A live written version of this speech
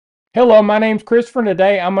Hello, my name's Christopher, and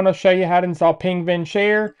today I'm going to show you how to install Pingvin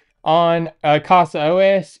Share on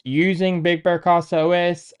CasaOS using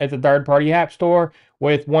BigBearCasaOS as a third-party app store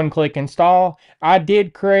with one-click install. I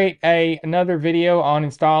did create another video on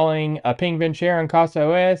installing Pingvin Share on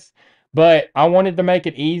CasaOS, but I wanted to make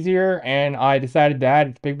it easier, and I decided to add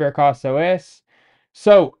it to BigBearCasaOS.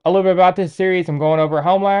 So, a little bit about this series, I'm going over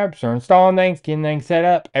home labs or installing things, getting things set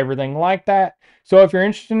up, everything like that. So if you're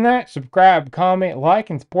interested in that, subscribe, comment, like,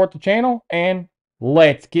 and support the channel, and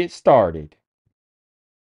let's get started.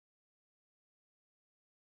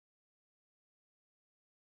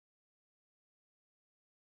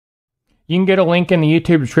 You can get a link in the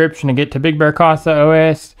YouTube description to get to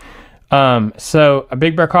BigBearCasaOS. So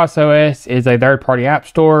BigBearCasaOS is a third-party app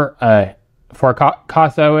store for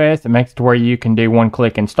CasaOS. It makes it to where you can do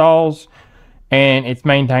one-click installs, and it's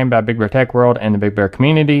maintained by Big Bear Tech World and the Big Bear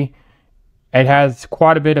community. It has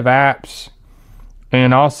quite a bit of apps.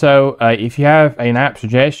 And also, if you have an app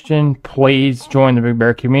suggestion, please join the Big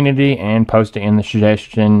Bear community and post it in the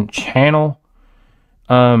suggestion channel.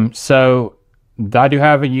 So I do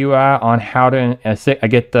have a UI on how to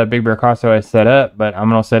get the BigBearCasaOS set up, but I'm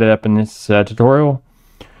going to set it up in this tutorial.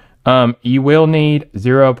 You will need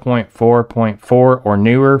 0.4.4 or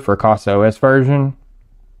newer for CasaOS version.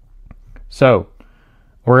 So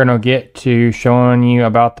we're going to get to showing you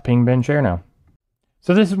about the Pingvin Share now.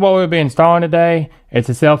 So this is what we'll be installing today. It's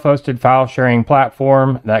a self-hosted file sharing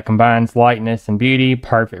platform that combines lightness and beauty,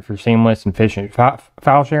 perfect for seamless and efficient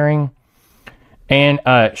file sharing. And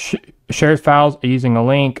shares files using a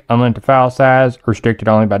link, unlimited file size, restricted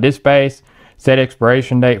only by disk space, set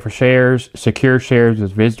expiration date for shares, secure shares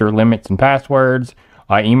with visitor limits and passwords,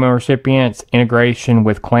 email recipients, integration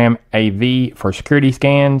with Clam AV for security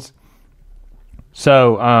scans.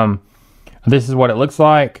 So this is what it looks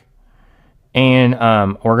like. And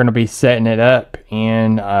we're going to be setting it up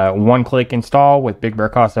in one-click install with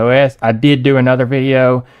BigBearCasaOS. I did do another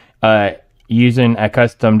video using a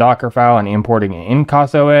custom Docker file and importing it in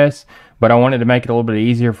CasaOS, but I wanted to make it a little bit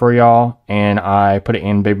easier for y'all, and I put it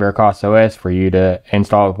in BigBearCasaOS for you to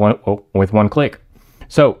install with one click.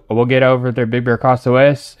 So we'll get over to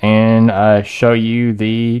BigBearCasaOS and show you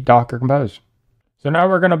the Docker Compose. So now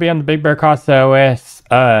we're going to be on the BigBearCasaOS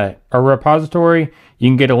repository. You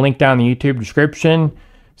can get a link down in the YouTube description.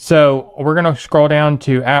 So we're going to scroll down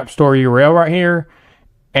to App Store URL right here.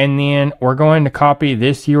 And then we're going to copy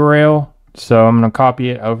this URL. So I'm going to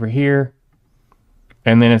copy it over here.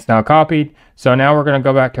 And then it's now copied. So now we're going to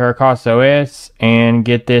go back to our CasaOS and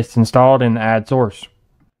get this installed in the add source.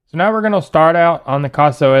 So now we're going to start out on the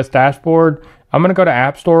CasaOS dashboard. I'm going to go to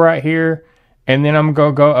App Store right here. And then I'm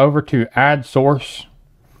going to go over to add source,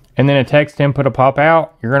 and then a text input will pop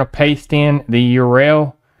out. You're going to paste in the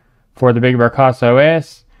URL for the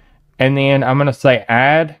BigBearCasaOS, and then I'm going to say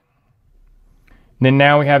add. Then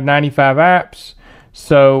now we have 95 apps,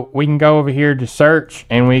 so we can go over here to search,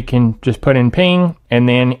 and we can just put in ping, and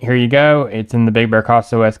then here you go. It's in the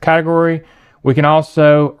BigBearCasaOS category. We can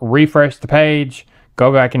also refresh the page,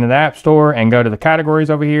 go back into the App Store, and go to the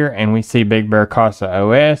categories over here, and we see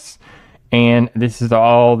BigBearCasaOS. And this is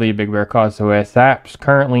all the BigBearCasaOS apps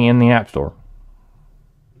currently in the App Store.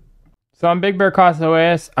 So on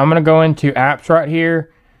BigBearCasaOS, I'm going to go into apps right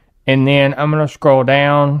here. And then I'm going to scroll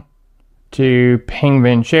down to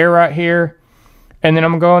Pingvin Share right here. And then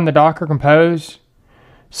I'm going to go in the Docker Compose.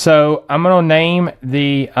 So I'm going to name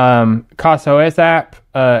the CasaOS app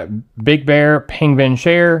BigBearPingvin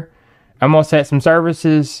Share. I'm going to set some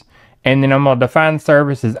services. And then I'm going to define the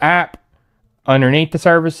services app underneath the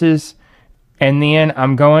services. And then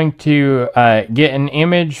I'm going to get an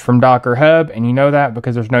image from Docker Hub, and you know that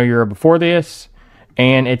because there's no URL before this,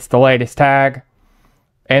 and it's the latest tag.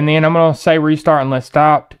 And then I'm going to say restart unless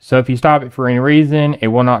stopped. So if you stop it for any reason, it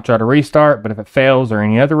will not try to restart, but if it fails or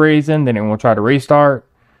any other reason, then it will try to restart.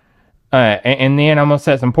 And then I'm going to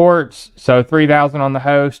set some ports, so 3000 on the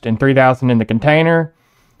host and 3000 in the container.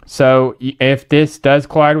 So if this does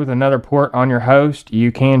collide with another port on your host,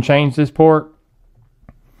 you can change this port.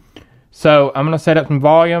 So I'm going to set up some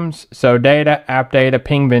volumes. So data, app data,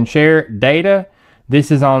 Pingvin Share, data.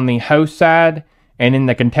 This is on the host side, and in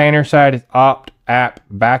the container side is opt app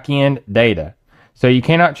backend data. So you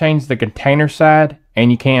cannot change the container side,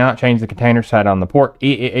 and you cannot change the container side on the port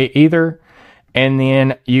either. And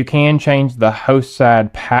then you can change the host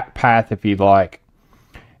side path if you'd like.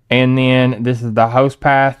 And then this is the host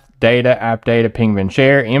path, data, app data, Pingvin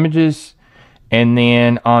Share, images. And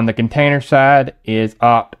then on the container side is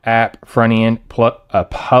opt app front end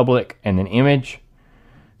public and then image.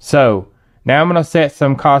 So Now I'm going to set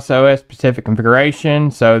some CasaOS specific configuration.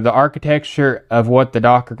 So the architecture of what the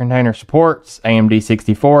Docker container supports, AMD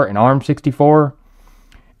 64 and ARM 64.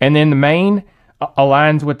 And then the main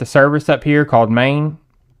aligns with the service up here called main,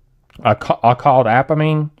 called app,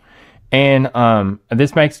 And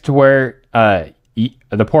this makes it to where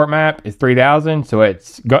the port map is 3000. So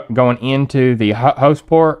it's going into the host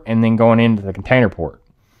port and then going into the container port.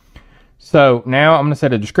 So now I'm going to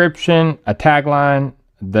set a description, a tagline,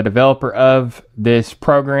 the developer of this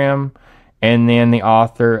program, and then the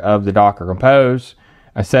author of the Docker Compose.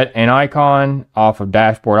 I set an icon off of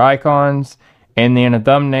dashboard icons, and then a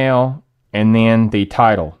thumbnail, and then the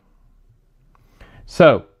title.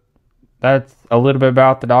 So that's a little bit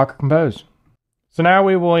about the Docker Compose. So now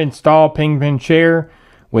we will install Pingvin Share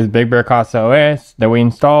with BigBearCasaOS that we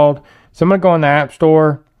installed. So I'm going to go in the App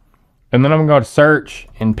Store, and then I'm going to go to search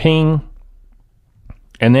and ping,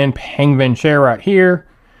 and then Pingvin Share right here.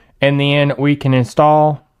 And then we can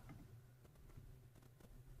install.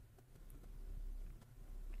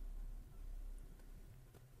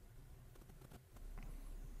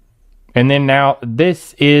 And then now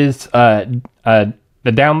this is the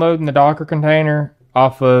downloading the Docker container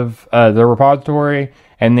off of the repository,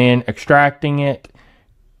 and then extracting it,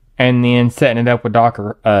 and then setting it up with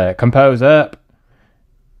Docker Compose up.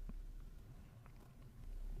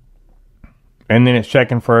 And then it's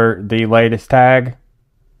checking for the latest tag.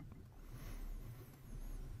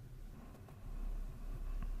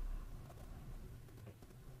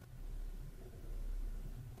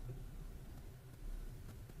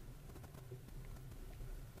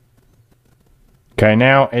 Okay,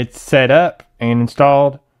 now it's set up and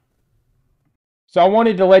installed. So I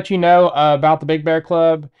wanted to let you know about the Big Bear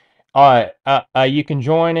Club. You can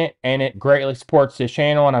join it, and it greatly supports this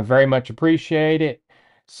channel, and I very much appreciate it.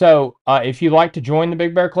 So if you'd like to join the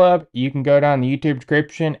Big Bear Club, you can go down the YouTube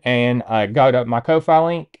description and go to my Ko-Fi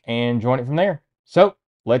link and join it from there. So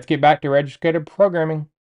let's get back to registered programming.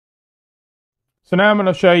 So now I'm going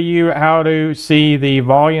to show you how to see the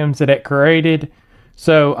volumes that it created.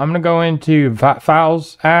 So I'm going to go into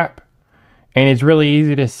Files app, and it's really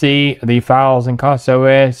easy to see the files in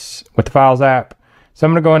CasaOS with the Files app. So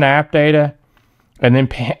I'm going to go into App Data, and then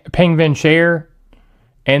Pingvin Share,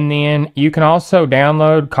 and then you can also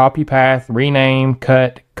download, copy path, rename,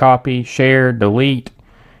 cut, copy, share, delete,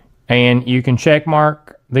 and you can check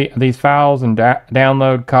mark these files and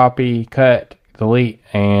download, copy, cut, delete,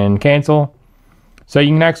 and cancel. So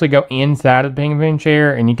you can actually go inside of the Pingvin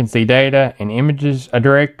Share, and you can see data and images, a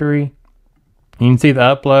directory. You can see the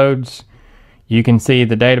uploads. You can see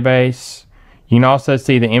the database. You can also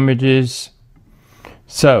see the images.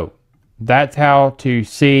 So that's how to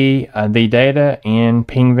see the data in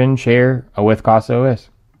Pingvin Share with CasaOS.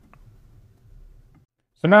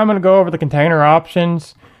 So now I'm going to go over the container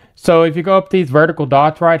options. So if you go up these vertical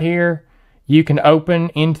dots right here, you can open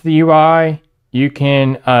into the UI. You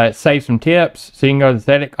can save some tips. So you can go to the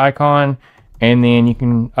static icon, and then you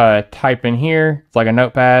can type in here. It's like a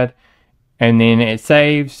notepad, and then it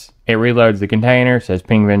saves. It reloads the container, says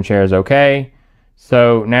Pingvin Share is okay.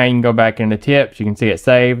 So now you can go back into tips. You can see it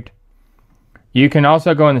saved. You can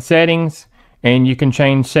also go in the settings, and you can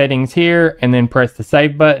change settings here, and then press the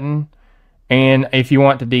save button. And if you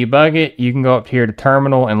want to debug it, you can go up here to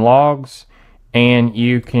terminal and logs, and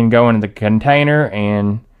you can go into the container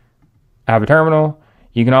and have a terminal.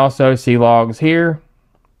 You can also see logs here.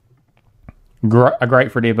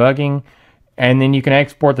 Great for debugging. And then you can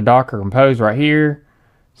export the Docker Compose right here.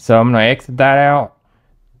 So I'm going to exit that out.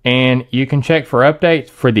 And you can check for updates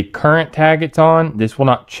for the current tag it's on. This will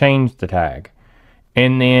not change the tag.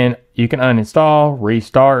 And then you can uninstall,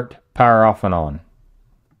 restart, power off and on.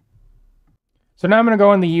 So now I'm going to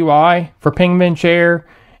go in the UI for Pingvin Share,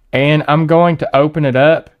 and I'm going to open it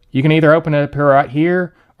up. You can either open it up here right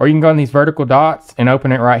here, or you can go in these vertical dots and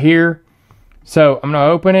open it right here. So I'm going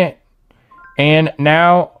to open it, and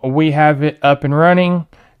now we have it up and running.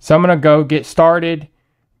 So I'm going to go get started.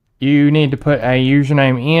 You need to put a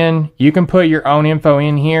username in. You can put your own info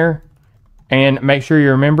in here and make sure you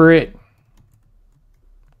remember it.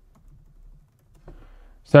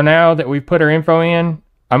 So now that we've put our info in,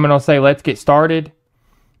 I'm going to say let's get started.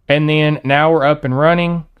 And then now we're up and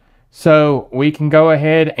running. So we can go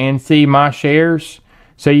ahead and see my shares.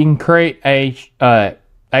 So you can create a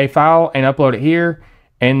file and upload it here.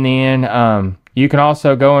 And then you can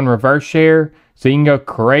also go and reverse share. So you can go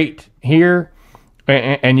create here,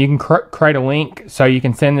 and you can create a link. So you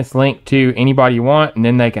can send this link to anybody you want, and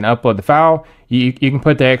then they can upload the file. You can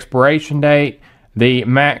put the expiration date, the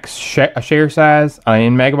max share size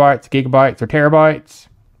in megabytes, gigabytes, or terabytes.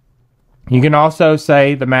 You can also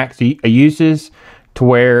say the max uses to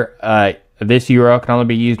where this URL can only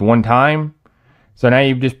be used one time. So now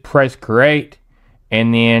you just press create,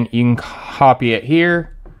 and then you can copy it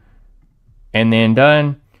here, and then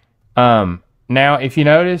done. Now, if you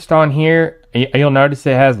noticed on here, you'll notice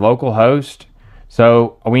it has localhost.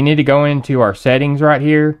 So we need to go into our settings right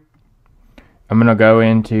here. I'm going to go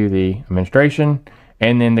into the administration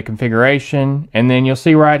and then the configuration, and then you'll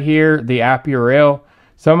see right here the app URL.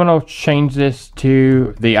 So I'm going to change this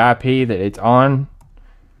to the IP that it's on,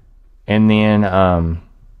 and then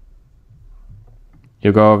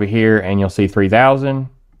you'll go over here and you'll see 3000.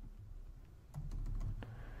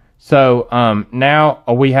 So now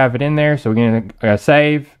we have it in there, so we're going to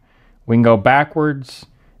save. We can go backwards,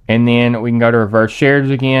 and then we can go to reverse shares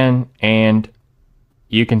again, and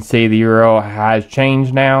you can see the URL has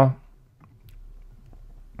changed now.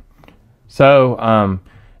 So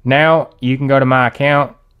now you can go to my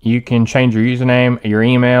account. You can change your username, your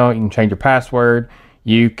email. You can change your password.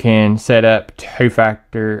 You can set up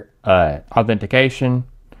two-factor authentication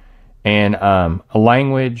and a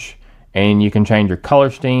language. And you can change your color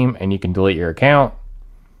scheme, and you can delete your account.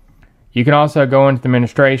 You can also go into the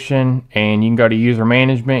administration, and you can go to user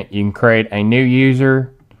management. You can create a new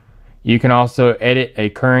user. You can also edit a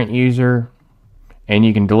current user, and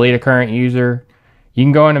you can delete a current user. You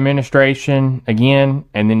can go in administration again,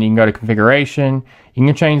 and then you can go to configuration. You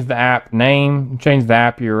can change the app name, change the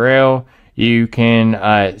app URL. You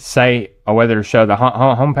can say whether to show the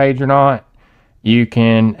home page or not. You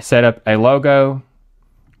can set up a logo.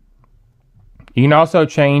 You can also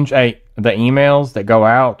change the emails that go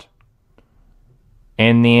out,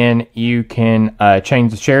 and then you can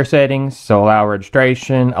change the share settings, so allow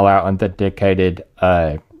registration, allow authenticated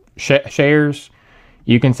shares.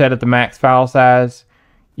 You can set up the max file size.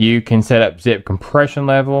 You can set up zip compression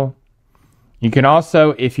level. You can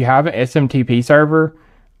also, if you have an SMTP server,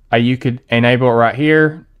 you could enable it right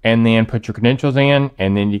here, and then put your credentials in,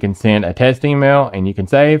 and then you can send a test email, and you can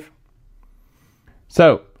save.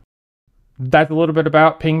 So that's a little bit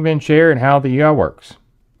about Pingvin Share and how the UI works.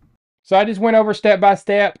 So I just went over step by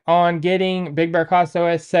step on getting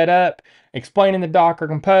BigBearCasaOS set up, explaining the Docker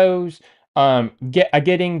Compose,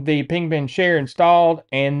 getting the Pingvin Share installed,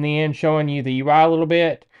 and then showing you the UI a little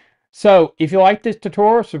bit. So if you like this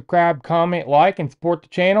tutorial, subscribe, comment, like, and support the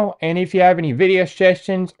channel. And if you have any video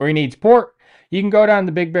suggestions or you need support, you can go down to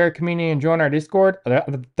the Big Bear community and join our Discord.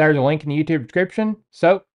 There's a link in the YouTube description.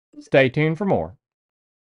 So stay tuned for more.